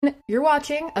You're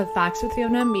watching a Facts with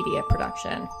Fiona media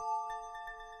production.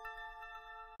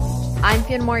 I'm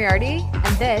Fiona Moriarty,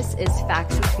 and this is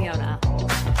Facts with Fiona.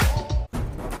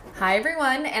 Hi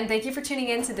everyone, and thank you for tuning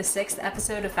in to the 6th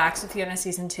episode of Facts with Fiona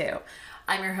Season 2.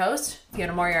 I'm your host,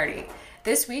 Fiona Moriarty.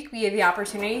 This week, we have the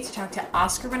opportunity to talk to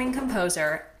Oscar-winning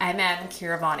composer,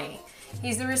 Keeravani.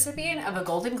 He's the recipient of a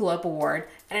Golden Globe Award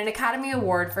and an Academy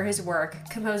Award for his work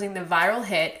composing the viral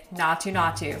hit Naatu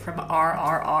Naatu from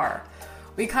RRR.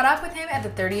 We caught up with him at the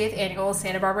 30th Annual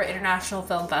Santa Barbara International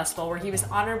Film Festival, where he was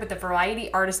honored with the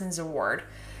Variety Artisans Award.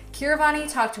 Keeravani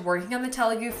talked to working on the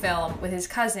Telugu film with his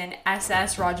cousin,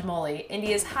 S.S. Rajamouli,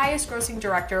 India's highest-grossing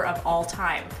director of all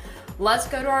time. Let's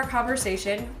go to our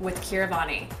conversation with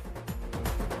Keeravani.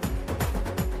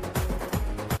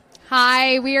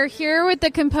 Hi, we are here with the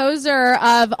composer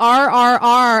of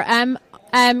RRR,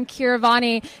 M.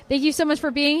 Keeravani. Thank you so much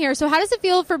for being here. So how does it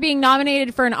feel for being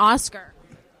nominated for an Oscar?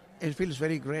 It feels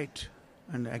very great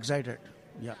and excited.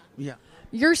 Yeah.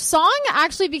 Your song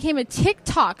actually became a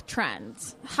TikTok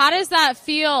trend. How does that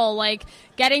feel, like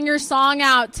getting your song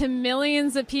out to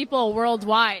millions of people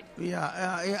worldwide?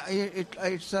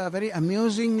 It's very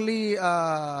amusingly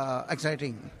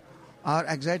exciting, or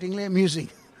excitingly amusing.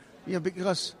 Yeah,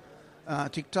 because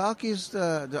TikTok is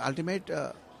the ultimate,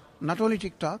 not only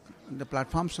TikTok, the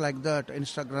platforms like that,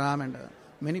 Instagram and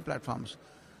many platforms,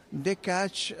 they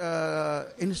catch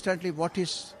instantly what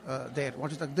is there.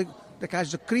 What is they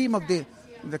catch the cream of the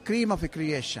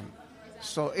creation.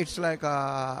 So it's like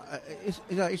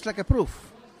it's like a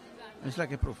proof. It's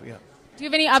like a proof. Yeah. Do you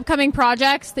have any upcoming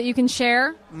projects that you can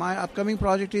share? My upcoming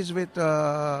project is with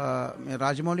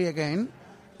Rajamouli again,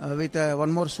 with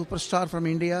one more superstar from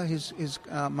India. He's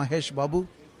Mahesh Babu.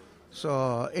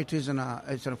 So it's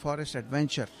a forest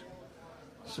adventure.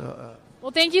 So.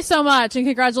 Well, thank you so much and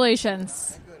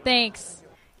congratulations. Thanks.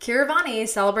 Keeravani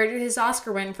celebrated his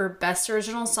Oscar win for Best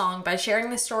Original Song by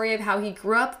sharing the story of how he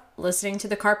grew up listening to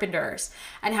the Carpenters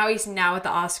and how he's now at the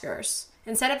Oscars.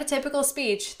 Instead of a typical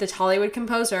speech, the Hollywood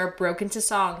composer broke into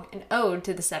song, an ode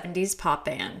to the 70s pop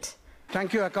band.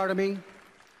 Thank you, Academy.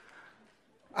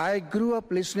 I grew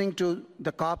up listening to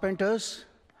the Carpenters,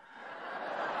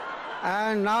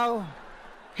 and now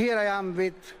here I am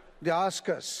with the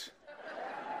Oscars.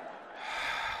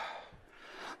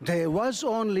 There was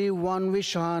only one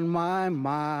wish on my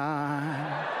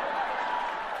mind.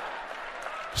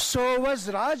 So was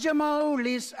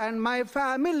Rajamouli's and my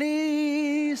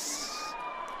family's.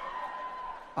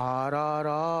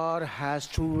 RRR has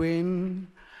to win,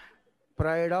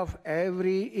 pride of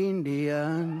every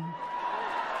Indian,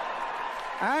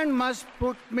 and must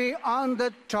put me on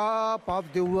the top of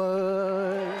the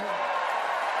world.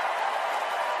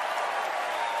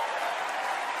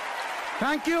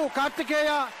 Thank you,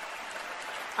 Kartikeya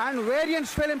and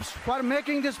Variance Films for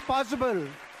making this possible.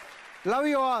 Love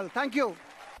you all. Thank you.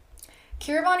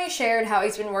 Keeravani shared how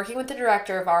he's been working with the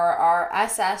director of RRR,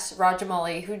 S.S.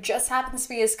 Rajamouli, who just happens to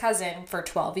be his cousin, for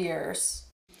 12 years.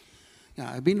 Yeah,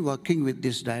 I've been working with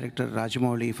this director,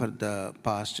 Rajamouli, for the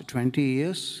past 20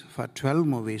 years, for 12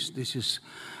 movies.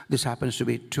 This happens to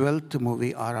be 12th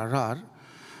movie, RRR.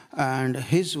 And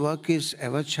his work is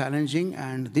ever challenging,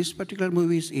 and this particular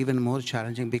movie is even more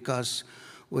challenging because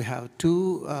we have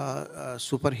two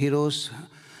superheroes,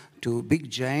 two big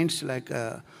giants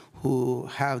who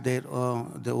have their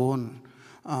own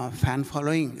fan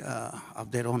following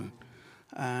of their own.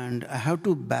 And I have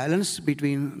to balance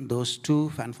between those two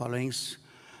fan followings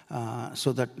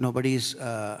so that nobody is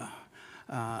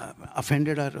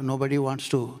offended or nobody wants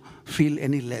to feel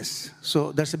any less.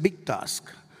 So that's a big task.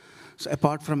 So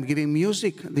apart from giving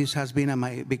music, this has been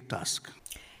my big task.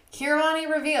 Keeravani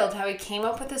revealed how he came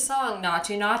up with the song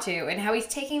Naatu Naatu and how he's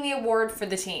taking the award for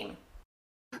the team.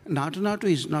 Naatu Naatu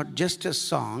is not just a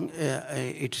song.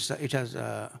 It has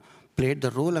played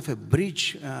the role of a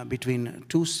bridge between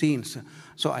two scenes.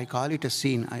 So I call it a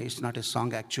scene. It's not a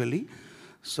song actually.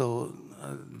 So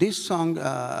this song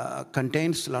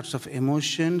contains lots of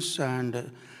emotions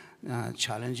and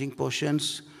challenging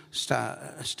portions,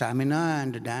 stamina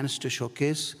and dance to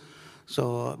showcase.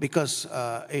 So because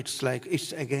it's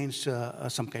against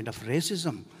some kind of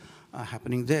racism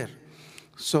happening there.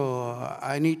 So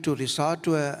I need to resort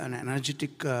to an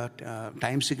energetic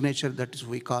time signature that is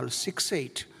we call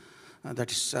 6/8. That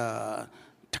is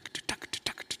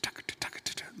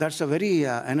that's a very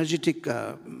energetic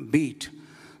beat.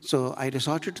 So I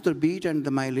resorted to the beat, and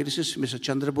my lyricist, Mr.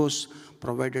 Chandra Bose,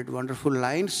 provided wonderful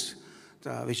lines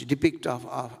which depict of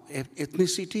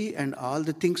ethnicity and all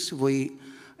the things we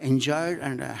enjoyed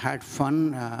and had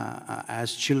fun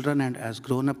as children and as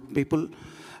grown-up people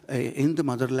in the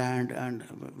motherland, and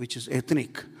which is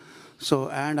ethnic. So,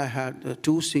 and I had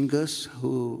two singers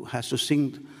who has to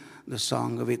sing the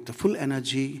song with full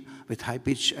energy, with high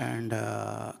pitch and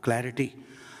clarity.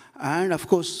 And of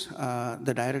course,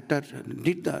 the director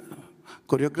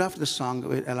choreographed the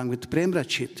song along with Prem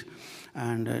Rachit,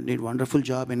 and did wonderful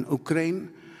job in Ukraine.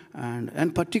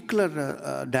 And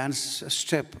particular dance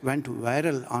step went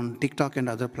viral on TikTok and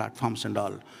other platforms and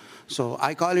all. So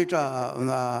I call it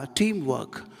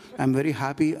teamwork. I'm very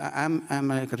happy.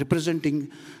 I'm representing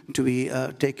to be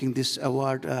taking this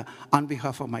award on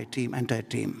behalf of my team, entire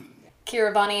team.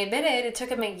 Keeravani admitted it took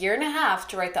him 1.5 years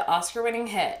to write the Oscar-winning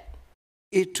hit.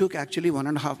 It took actually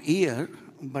 1.5 years,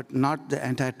 but not the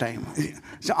entire time.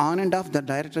 So on and off, the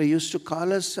director used to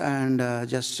call us and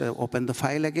just open the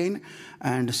file again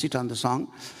and sit on the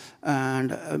song.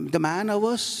 And the man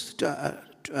hours,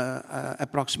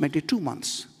 approximately 2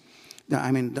 months. I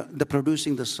mean, the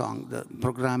producing the song, the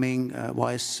programming,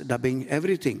 voice, dubbing,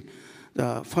 everything.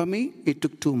 For me, it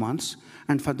took 2 months.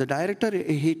 And for the director,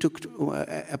 he took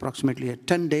approximately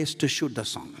 10 days to shoot the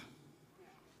song.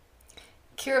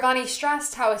 Keeravani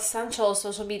stressed how essential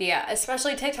social media,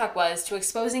 especially TikTok, was to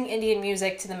exposing Indian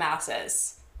music to the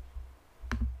masses.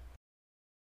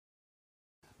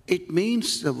 It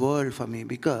means the world for me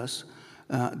because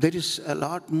there is a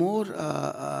lot more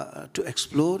to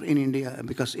explore in India,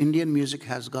 because Indian music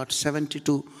has got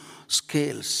 72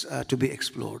 scales to be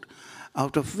explored,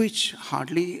 out of which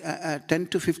hardly 10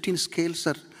 to 15 scales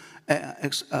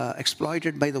are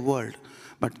exploited by the world.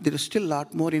 But there is still a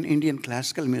lot more in Indian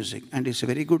classical music, and it's a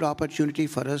very good opportunity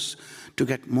for us to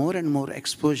get more and more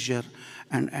exposure,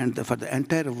 and for the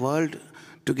entire world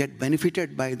to get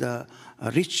benefited by the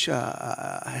rich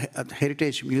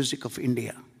heritage music of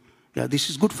India. Yeah, this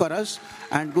is good for us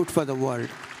and good for the world.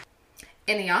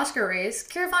 In the Oscar race,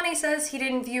 Keeravani says he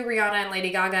didn't view Rihanna and Lady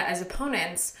Gaga as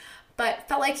opponents, but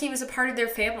felt like he was a part of their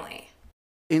family.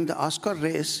 In the Oscar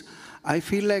race, I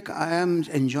feel like I am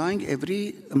enjoying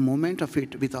every moment of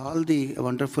it with all the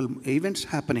wonderful events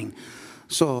happening.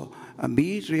 So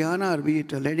be it Rihanna or be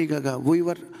it Lady Gaga, we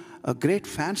were great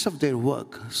fans of their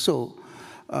work. So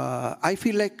I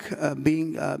feel like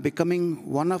becoming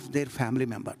one of their family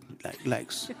members.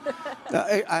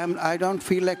 I don't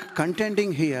feel like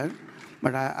contending here,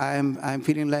 but I'm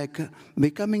feeling like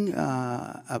becoming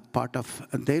a part of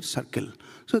their circle.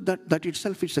 So that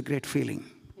itself is a great feeling.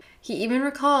 He even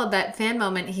recalled that fan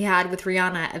moment he had with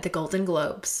Rihanna at the Golden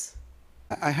Globes.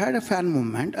 I had a fan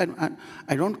moment, and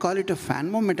I don't call it a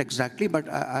fan moment exactly, but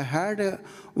I had a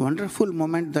wonderful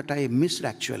moment that I missed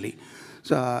actually.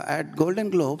 So at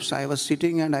Golden Globes, I was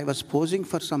sitting and I was posing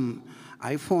for some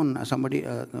iPhone. Somebody,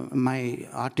 my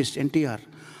artist NTR,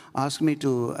 asked me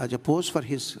to pose for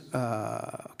his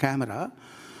camera.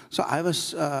 So I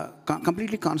was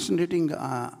completely concentrating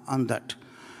on that.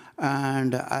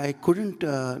 And I couldn't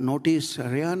notice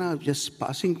Rihanna just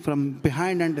passing from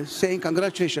behind and saying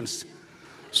congratulations.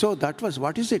 So that was,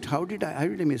 what is it? How did I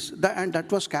miss that? And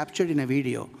that was captured in a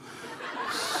video.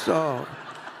 So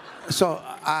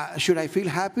should I feel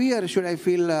happy or should I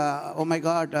feel, oh my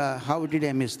God, how did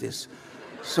I miss this?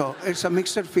 So it's a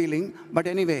mixed feeling. But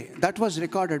anyway, that was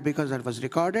recorded because that was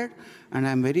recorded. And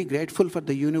I'm very grateful for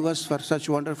the universe for such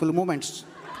wonderful moments.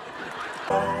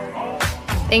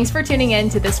 Thanks for tuning in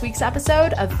to this week's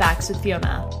episode of Facts with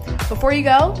Fiona. Before you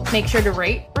go, make sure to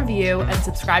rate, review, and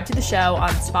subscribe to the show on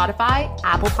Spotify,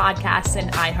 Apple Podcasts,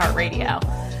 and iHeartRadio.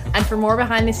 And for more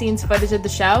behind-the-scenes footage of the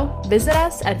show, visit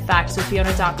us at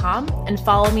factswithfiona.com and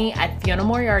follow me at Fiona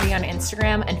Moriarty on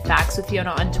Instagram and Facts with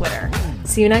Fiona on Twitter.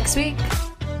 See you next week.